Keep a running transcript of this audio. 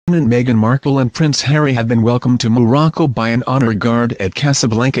Meghan Markle and Prince Harry have been welcomed to Morocco by an honor guard at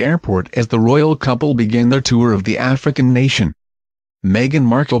Casablanca Airport as the royal couple begin their tour of the African nation. Meghan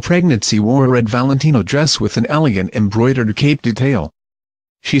Markle pregnancy wore a red Valentino dress with an elegant embroidered cape detail.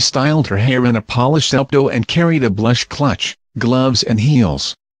 She styled her hair in a polished updo and carried a blush clutch, gloves and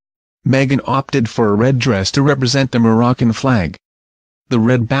heels. Meghan opted for a red dress to represent the Moroccan flag. The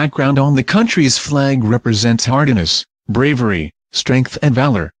red background on the country's flag represents hardiness, bravery, strength and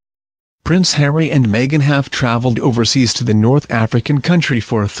valor. Prince Harry and Meghan have traveled overseas to the North African country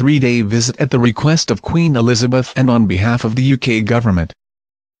for a 3-day visit at the request of Queen Elizabeth and on behalf of the UK government.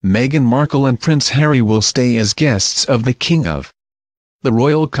 Meghan Markle and Prince Harry will stay as guests of the King of. The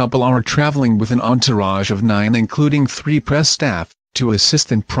royal couple are traveling with an entourage of 9 including 3 press staff, 2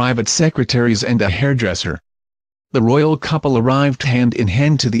 assistant private secretaries and a hairdresser. The royal couple arrived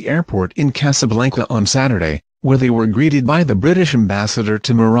hand-in-hand to the airport in Casablanca on Saturday, where they were greeted by the British ambassador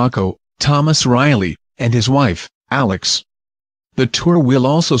to Morocco, Thomas Reilly, and his wife, Alex. The tour will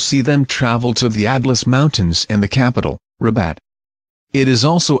also see them travel to the Atlas Mountains and the capital, Rabat. It is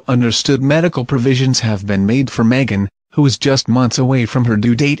also understood medical provisions have been made for Meghan, who is just months away from her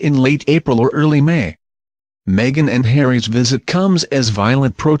due date in late April or early May. Meghan and Harry's visit comes as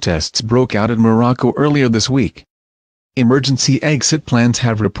violent protests broke out in Morocco earlier this week. Emergency exit plans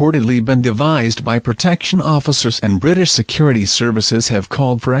have reportedly been devised by protection officers and British security services have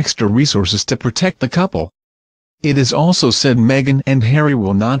called for extra resources to protect the couple. It is also said Meghan and Harry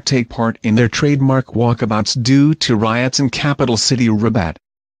will not take part in their trademark walkabouts due to riots in capital city Rabat.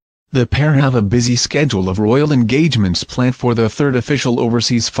 The pair have a busy schedule of royal engagements planned for their third official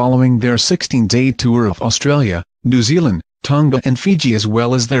overseas following their 16-day tour of Australia, New Zealand, Tonga and Fiji as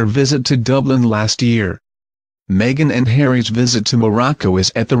well as their visit to Dublin last year. Meghan and Harry's visit to Morocco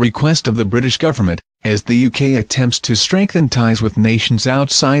is at the request of the British government, as the UK attempts to strengthen ties with nations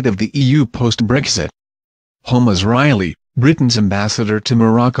outside of the EU post-Brexit. Thomas Reilly, Britain's ambassador to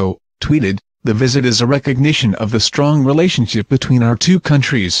Morocco, tweeted, "The visit is a recognition of the strong relationship between our two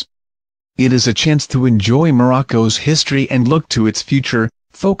countries. It is a chance to enjoy Morocco's history and look to its future,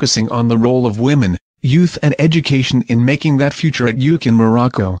 focusing on the role of women, youth and education in making that future at UK in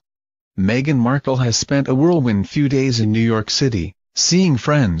Morocco." Meghan Markle has spent a whirlwind few days in New York City, seeing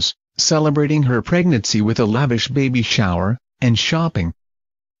friends, celebrating her pregnancy with a lavish baby shower, and shopping.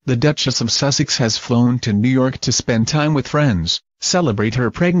 The Duchess of Sussex has flown to New York to spend time with friends, celebrate her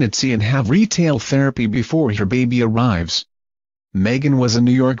pregnancy and have retail therapy before her baby arrives. Meghan was in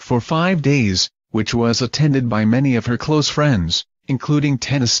New York for 5 days, which was attended by many of her close friends, including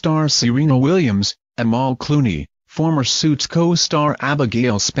tennis star Serena Williams, Amal Clooney, former Suits co-star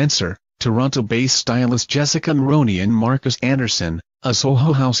Abigail Spencer, Toronto-based stylist Jessica Maroney and Marcus Anderson, a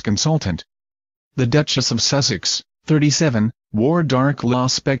Soho House consultant. The Duchess of Sussex, 37, wore dark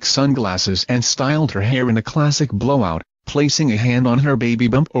low-spec sunglasses and styled her hair in a classic blowout, placing a hand on her baby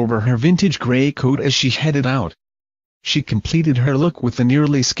bump over her vintage grey coat as she headed out. She completed her look with the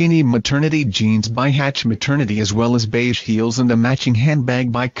nearly skinny maternity jeans by Hatch Maternity as well as beige heels and a matching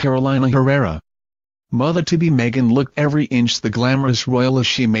handbag by Carolina Herrera. Mother-to-be Meghan looked every inch the glamorous royal as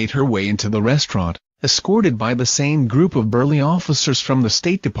she made her way into the restaurant, escorted by the same group of burly officers from the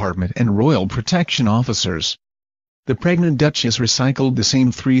State Department and royal protection officers. The pregnant Duchess recycled the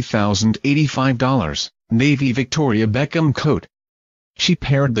same $3,085 navy Victoria Beckham coat. She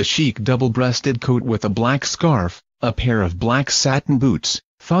paired the chic double-breasted coat with a black scarf, a pair of black satin boots,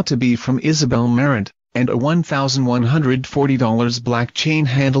 thought to be from Isabel Marant, and a $1,140 black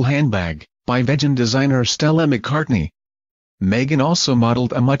chain-handle handbag by vegan designer Stella McCartney. Meghan also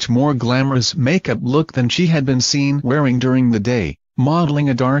modeled a much more glamorous makeup look than she had been seen wearing during the day, modeling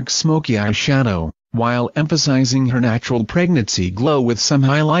a dark smoky eyeshadow, while emphasizing her natural pregnancy glow with some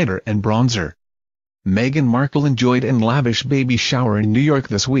highlighter and bronzer. Meghan Markle enjoyed a lavish baby shower in New York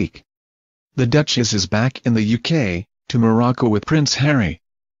this week. The Duchess is back in the UK, to Morocco with Prince Harry,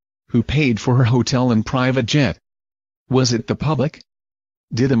 who paid for her hotel and private jet. Was it the public?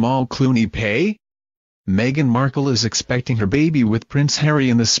 Did Amal Clooney pay? Meghan Markle is expecting her baby with Prince Harry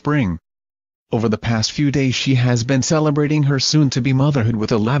in the spring. Over the past few days she has been celebrating her soon-to-be motherhood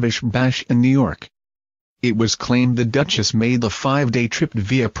with a lavish bash in New York. It was claimed the Duchess made the 5-day trip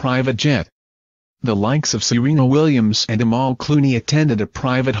via private jet. The likes of Serena Williams and Amal Clooney attended a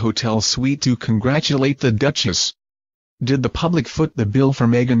private hotel suite to congratulate the Duchess. Did the public foot the bill for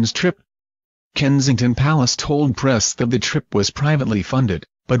Meghan's trip? Kensington Palace told press that the trip was privately funded,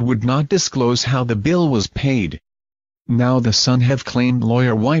 but would not disclose how the bill was paid. Now The Sun have claimed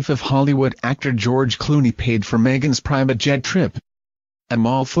lawyer wife of Hollywood actor George Clooney paid for Meghan's private jet trip.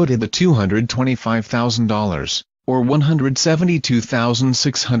 Amal footed the $225,000, or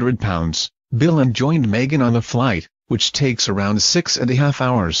 £172,600, bill and joined Meghan on the flight, which takes around 6.5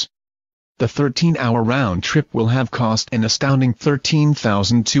 hours. The 13-hour round trip will have cost an astounding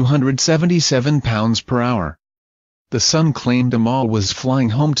 £13,277 per hour. The Sun claimed Amal was flying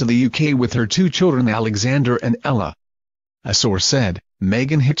home to the UK with her 2 children Alexander and Ella. A source said,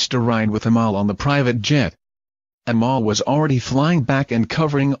 Meghan hitched a ride with Amal on the private jet. Amal was already flying back and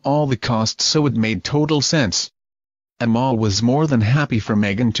covering all the costs, so it made total sense. Amal was more than happy for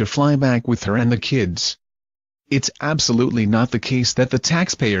Meghan to fly back with her and the kids. It's absolutely not the case that the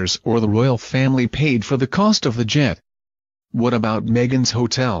taxpayers or the royal family paid for the cost of the jet. What about Meghan's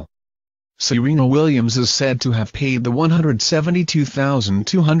hotel? Serena Williams is said to have paid the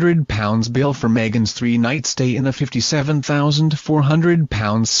 £172,200 bill for Meghan's 3-night stay in a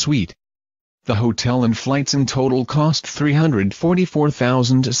 £57,400 suite. The hotel and flights in total cost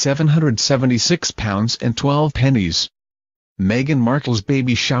 £344,776.12. Meghan Markle's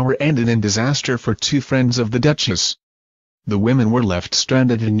baby shower ended in disaster for 2 friends of the Duchess. The women were left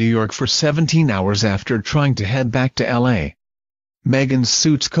stranded in New York for 17 hours after trying to head back to L.A. Meghan's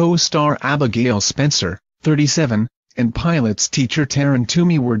Suits co-star Abigail Spencer, 37, and pilot's teacher Taryn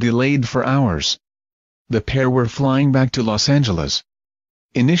Toomey were delayed for hours. The pair were flying back to Los Angeles.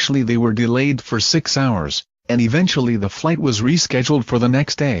 Initially they were delayed for 6 hours, and eventually the flight was rescheduled for the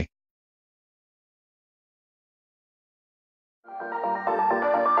next day.